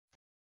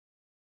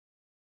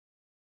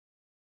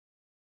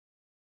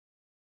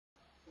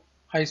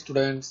Hi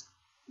students,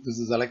 this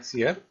is Alex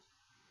here.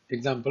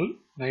 Example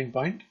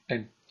 9.10.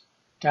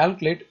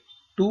 Calculate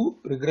two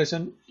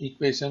regression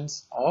equations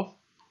of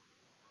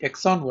x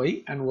on y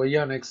and y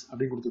on x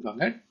அப்படின்னு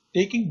கொடுத்திருக்காங்க.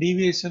 Taking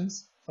deviations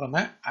from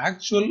an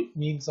actual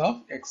means of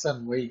x and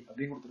y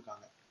அப்படின்னு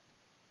கொடுத்திருக்காங்க.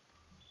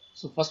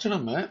 So first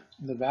நம்ம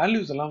இந்த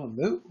values எல்லாம்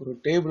வந்து ஒரு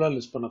டேபிளா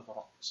list பண்ண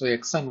போறோம். So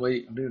x and y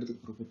அப்படின்னு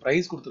எடுத்துக்கிட்டு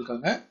price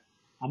கொடுத்திருக்காங்க,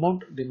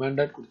 amount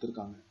demanded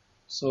கொடுத்திருக்காங்க.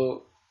 So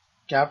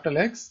capital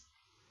X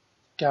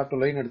capital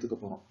Y எடுத்துக்க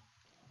போறோம்.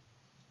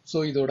 So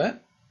இதோட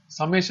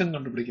summation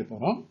கண்டுபிடிக்க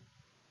போறோம்.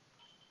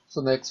 So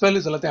இந்த x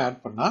values எல்லாத்தையும் ஆட்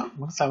பண்ணா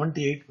நமக்கு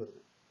 78 வருது.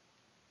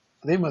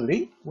 அதே மாதிரி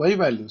y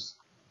values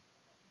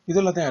இது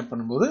எல்லாத்தையும் ஆட்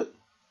பண்ணும்போது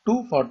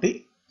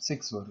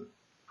 246 வருது.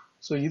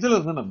 So இதுல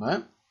இருந்து நம்ம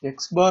x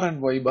bar and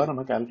y bar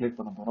நம்ம கால்குலேட்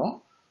பண்ண போறோம்.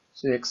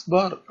 So x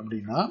bar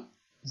அப்படினா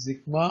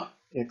sigma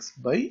x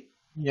by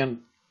n.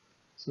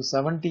 So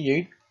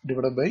 78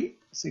 divided by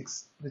 6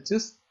 which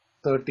is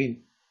 13.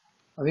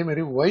 அதே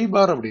மாதிரி y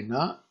bar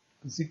அப்படினா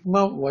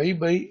sigma y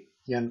by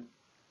n.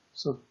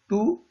 So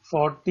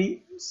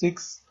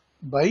 246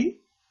 by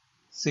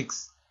 6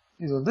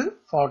 இது வந்து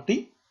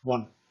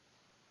 41.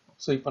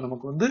 So இப்போ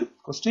நமக்கு வந்து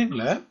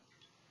கொஸ்டின்ல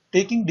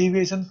taking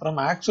deviation from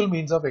actual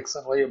means of x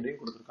and y அப்படின்னு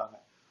கொடுத்திருக்காங்க.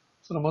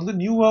 So நம்ம வந்து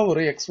நியூவா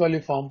ஒரு x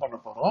value ஃபார்ம் பண்ண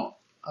போறோம்.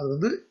 அது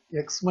வந்து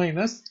x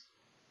minus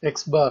x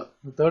bar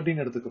 13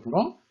 எடுத்துக்க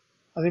போறோம்.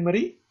 அதே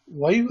மாதிரி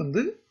y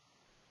வந்து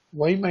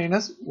y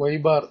minus y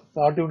bar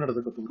 41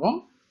 எடுத்துக்க போறோம்.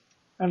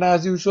 And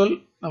as usual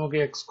நமக்கு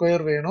x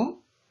square வேணும்,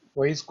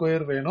 y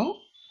square வேணும்,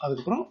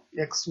 அதுக்கப்புறம்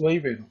xy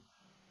வேணும்.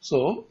 So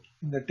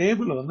இந்த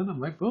டேபிளை வந்து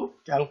நம்ம இப்போ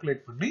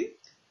கால்குலேட் பண்ணி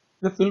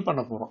இதை ஃபில்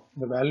பண்ண போறோம்,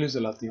 இந்த வேல்யூஸ்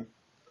எல்லாத்தையும்.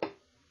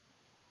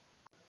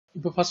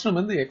 இப்போ ஃபர்ஸ்ட் நம்ம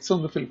வந்து x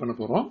வந்து ஃபில் பண்ண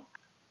போறோம்.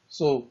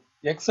 ஸோ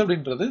x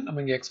அப்படின்றது நம்ம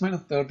இங்கே x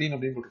minus 13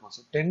 அப்படின்னு போட்டுருக்கோம்.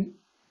 ஸோ 10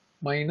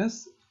 minus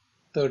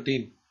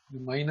 13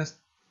 minus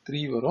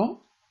 3 வரும்.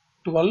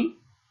 12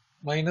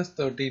 minus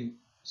 13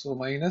 ஸோ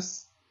minus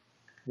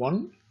 1.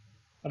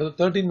 அடுத்து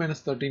 13 minus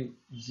 13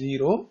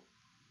 0.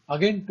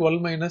 Again 12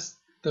 minus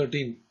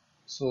 13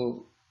 so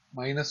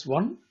minus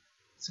 1.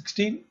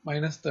 16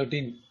 minus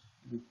 13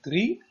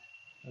 3.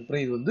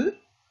 அப்புறம் இது வந்து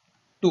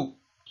 2.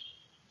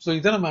 ஸோ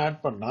இதை நம்ம ஆட்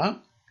பண்ணா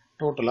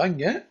டோட்டலா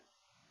இங்க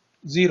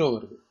 0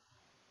 வருது.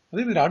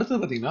 அதே மாதிரி அடுத்து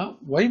பார்த்தீங்கன்னா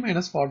y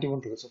minus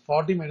 41 இருக்கு. So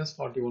 40 minus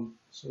 41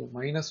 so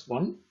minus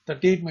 1.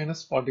 38 minus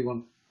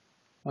 41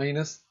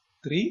 minus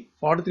 3.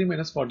 43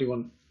 minus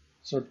 41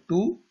 so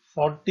 2.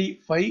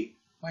 45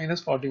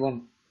 minus 41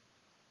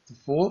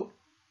 4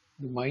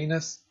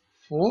 minus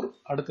 4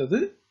 அடுத்தது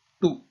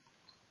 2.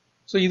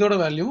 ஸோ இதோட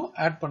வேல்யூ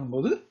ஆட்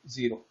பண்ணும்போது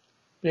 0.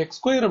 இப்போ x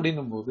ஸ்கொயர்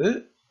அப்படின்னும் போது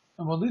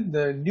நம்ம வந்து இந்த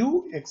நியூ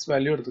x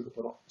வேல்யூ எடுத்துக்க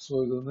போறோம். ஸோ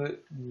இது வந்து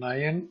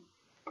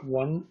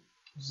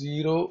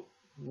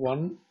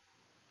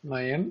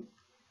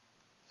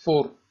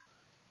 91019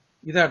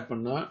 இதை ஆட்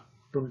பண்ணா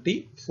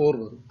 24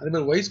 வரும். அதே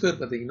மாதிரி y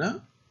ஸ்கொயர் பார்த்தீங்கன்னா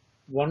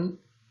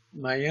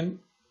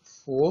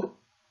 194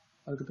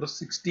 அதுக்கப்புறம்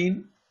 16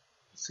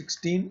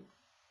 16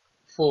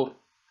 4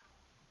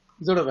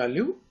 இதோட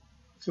வேல்யூ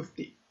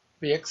 50.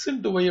 இப்போ x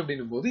into y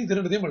அப்படின்னும் போது இது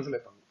ரெண்டுத்தையும் மல்டிப்ளை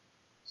பண்ணணும்.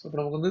 ஸோ இப்போ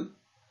நமக்கு வந்து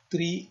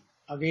 3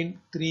 அகைன்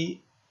 3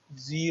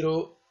 0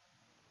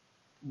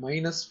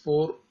 minus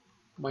 4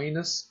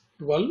 minus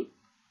 12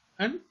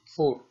 and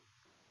 4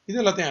 இது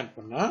எல்லாத்தையும் ஆட்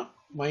பண்ணா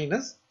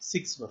minus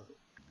 6 வருது.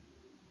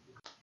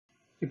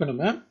 இப்போ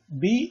நம்ம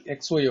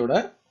bxy யோட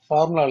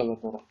ஃபார்முலா எழுத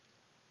போறோம்.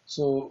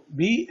 ஸோ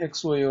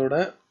bxy யோட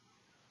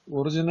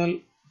original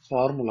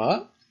formula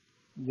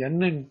n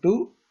into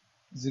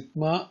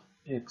sigma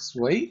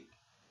xy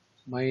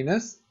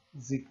minus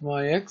sigma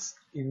x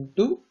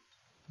into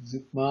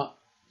sigma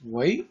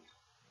y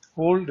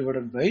whole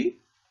divided by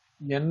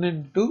n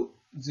into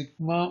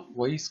sigma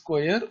y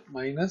square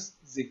minus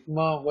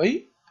sigma y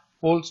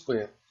whole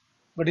square.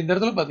 But இந்த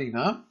இடத்துல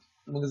பாத்தீங்கன்னா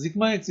நமக்கு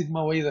sigma x sigma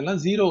y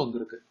இதெல்லாம் 0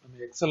 வந்திருக்கு. நம்ம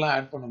x எல்லாம்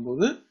add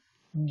பண்ணும்போது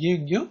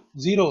இங்கேயும்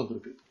 0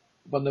 வந்திருக்கு.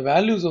 இப்போ அந்த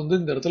வேல்யூஸ் வந்து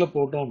இந்த இடத்துல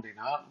போட்டோம்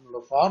அப்படின்னா நம்மளோட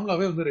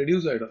ஃபார்முலாவே வந்து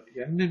ரெடியூஸ் ஆயிடும்.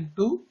 n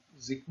into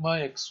sigma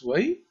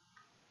xy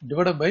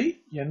divided by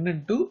n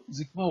into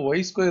sigma y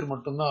square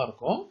மட்டும்தான்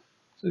இருக்கும்.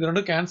 ஸோ இது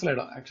ரெண்டும் கேன்சல்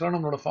ஆகிடும். ஆக்சுவலாக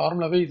நம்மளோட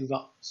ஃபார்முலாவே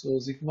இதுதான். So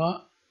sigma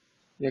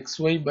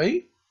xy by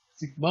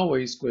sigma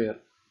y square.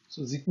 So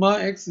sigma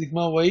x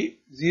sigma y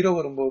 0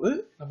 வரும்போது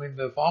நம்ம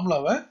இந்த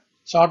ஃபார்முலாவை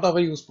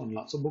ஷார்ட்டாகவே யூஸ்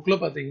பண்ணலாம். ஸோ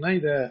புக்கில் பார்த்தீங்கன்னா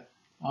இதை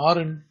r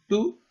into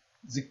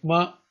sigma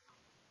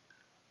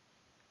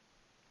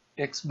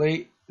x by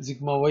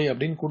sigma y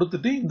அப்படின்னு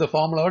கொடுத்துட்டு இந்த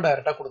ஃபார்முலாவை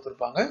டைரெக்டாக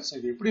கொடுத்துருப்பாங்க. ஸோ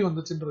இது எப்படி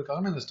வந்துச்சுன்றதுக்காக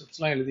நான் இந்த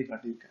ஸ்டெப்ஸ்லாம் எழுதி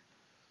காட்டியிருக்கேன்.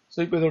 ஸோ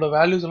இப்போ இதோட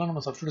வேல்யூஸ் எல்லாம்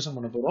நம்ம சப்ஸ்டிடியூஷன்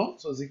பண்ண போகிறோம்.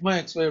 ஸோ sigma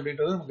xy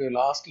அப்படின்றது நமக்கு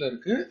லாஸ்ட்ல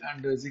இருக்கு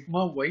அண்ட்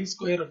sigma y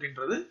ஸ்கொயர்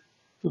அப்படின்றது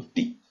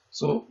 50.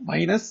 So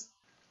minus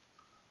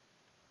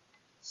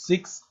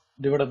 6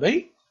 divided by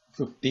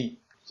 50.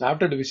 So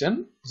after division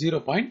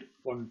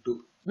 0.12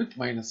 with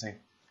minus sign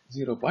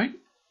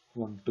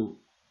 0.12.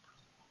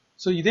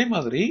 So இதே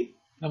மாதிரி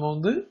நம்ம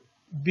வந்து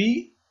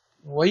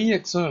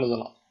byx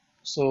எழுதலாம்.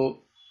 So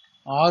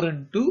r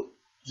into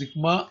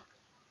sigma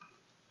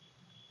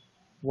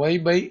y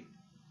by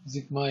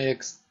sigma x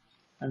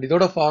and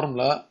இதோட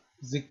formula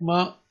sigma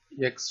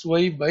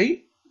xy by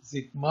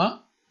sigma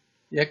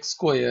x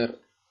square.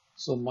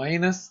 So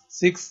minus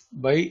 6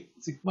 by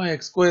sigma x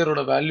square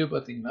ஓட value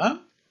பார்த்தீங்கன்னா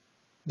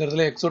இந்த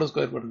இடத்துல x ஓட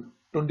ஸ்கொயர் பண்ணுங்க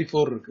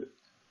 24 இருக்கு.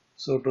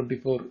 ஸோ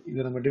 24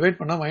 இதை நம்ம டிவைட்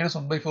பண்ணால் மைனஸ்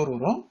 1/4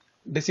 வரும்.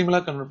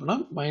 டெசிமலாக கன்வெர்ட்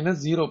பண்ணால்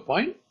மைனஸ்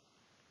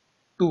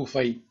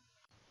 0.25.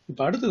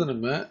 இப்போ அடுத்தது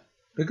நம்ம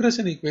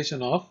regression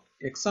equation of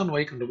X on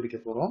Y கண்டுபிடிக்க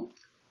போகிறோம்.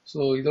 ஸோ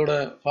இதோட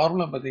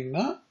ஃபார்முலா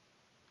பார்த்தீங்கன்னா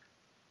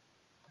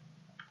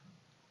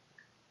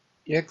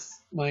x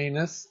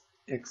minus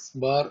x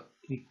bar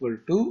equal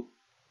to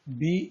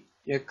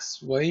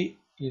bxy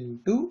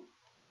into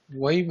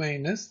y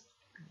minus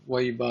y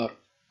bar.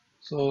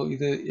 So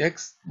இது x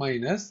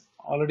minus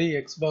already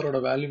x bar ஓட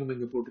வேல்யூ நம்ம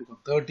இங்க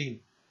போட்டிருக்கோம் 13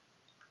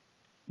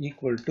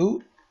 equal to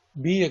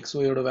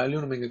bxy ஓட வேல்யூ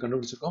நம்ம இங்க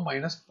கண்டுபிடிச்சிருக்கோம்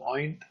minus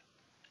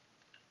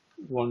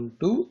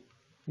 0.12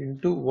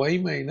 into y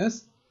minus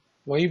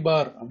y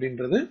bar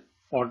அப்படின்றது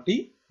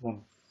 41.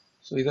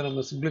 So இதை நம்ம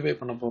simplify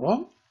பண்ண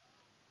போறோம்.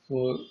 So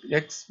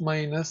x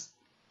minus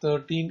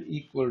 13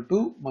 equal to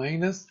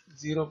minus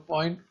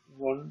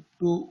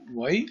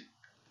 0.12y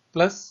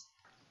plus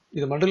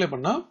இது multiply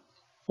பண்ணா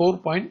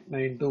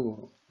 4.92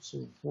 வரும். So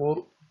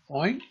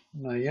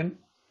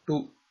 4.92.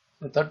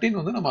 13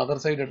 வந்து நம்ம other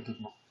side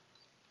எடுத்துக்கணும்.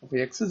 அப்போ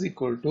x is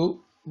equal to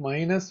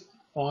minus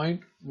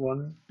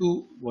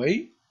 0.12y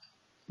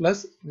plus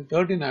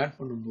 13 add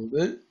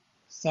பண்ணும்போது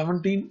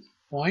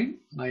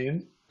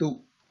 17.92.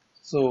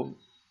 So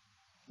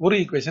ஒரு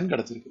equation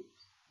கிடைச்சிருக்கு.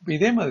 இப்போ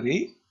இதே மாதிரி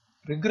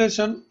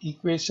regression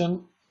equation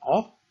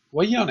of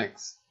y on x.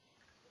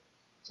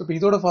 So இப்போ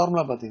இதோட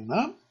ஃபார்முலா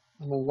பார்த்தீங்கன்னா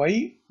நம்ம y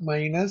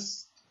minus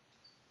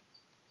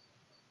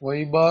y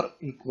bar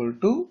equal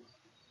to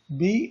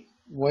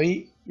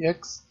byx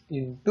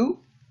into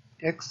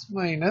x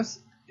minus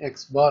x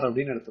bar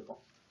அப்படின்னு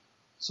எடுத்துப்போம்.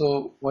 So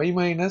y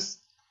minus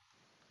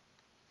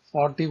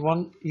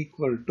 41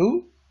 equal to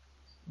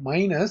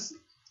minus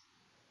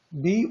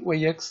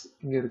byx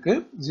இங்க இருக்கு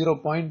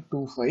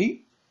 0.25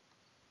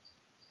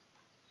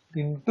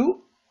 into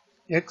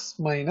x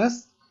minus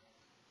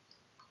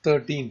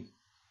 13.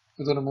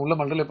 இதை நம்ம உள்ள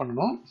மல்டிப்ளை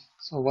பண்ணணும்.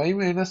 So y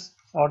minus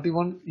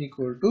 41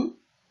 equal to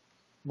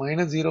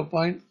minus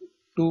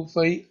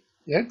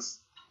 0.25x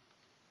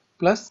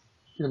plus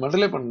இது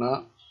multiply பண்ணா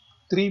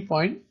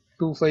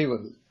 3.25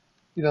 வருது.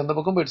 இது அந்த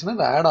பக்கம் போயிடுச்சுன்னா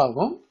இது ஆட்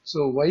ஆகும். So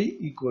y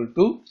equal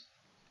to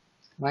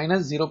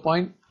minus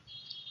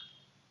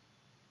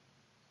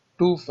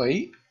 0.25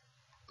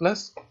 plus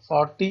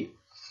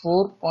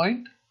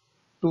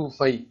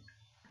 44.25.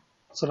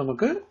 So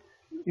நமக்கு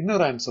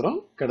இன்னொரு ஆன்சரும்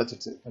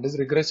கிடைச்சிச்சு. That is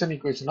regression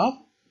equation of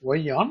y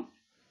on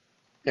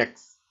x.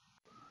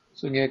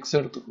 So இங்கே x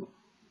எடுத்துக்கணும்.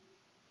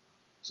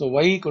 So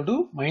y equal to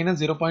minus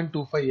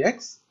 0.25x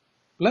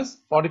plus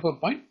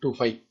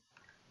 44.25.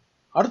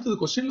 அடுத்தது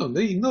கொஸ்டின்ல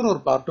வந்து இன்னொரு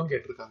ஒரு பார்ட்டும்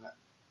கேட்டிருக்காங்க.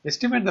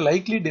 Estimate the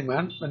likely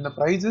demand when the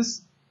price is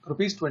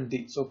 ₹20.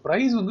 So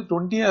price வந்து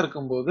 20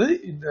 இருக்கும்போது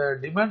இந்த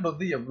டிமாண்ட்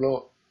வந்து எவ்வளோ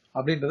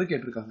அப்படின்றத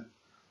கேட்டிருக்காங்க.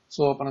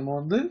 ஸோ அப்போ நம்ம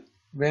வந்து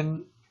when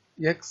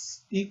x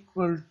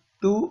equal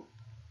to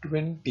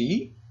 20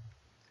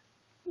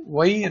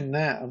 y என்ன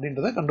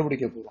அப்படின்றத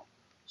கண்டுபிடிக்க போறோம்.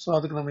 ஸோ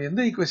அதுக்கு நம்ம எந்த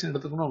ஈக்குவேஷன்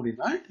எடுத்துக்கணும்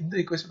அப்படின்னா இந்த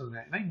ஈக்குவேஷன் எடுங்க.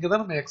 ஏன்னா இங்கே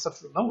தான் நம்ம x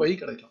எடுத்துக்கிட்டோம் y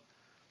கிடைக்கும்.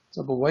 ஸோ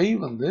அப்போ y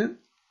வந்து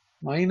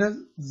minus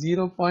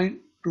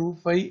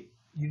 0.25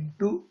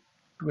 into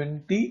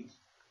 20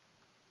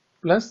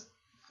 plus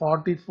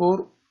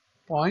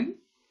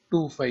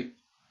 44.25.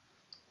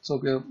 ஸோ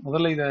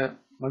முதல்ல இதை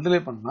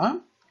மல்டிப்ளை பண்ணா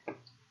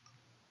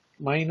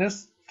minus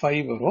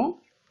 5 வரும்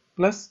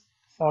plus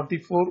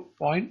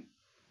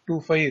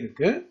 44.25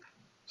 இருக்கு.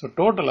 ஸோ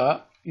டோட்டலா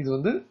இது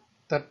வந்து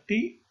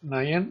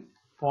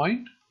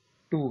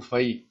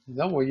 39.25.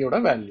 இதுதான் y ஓட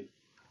வேல்யூ.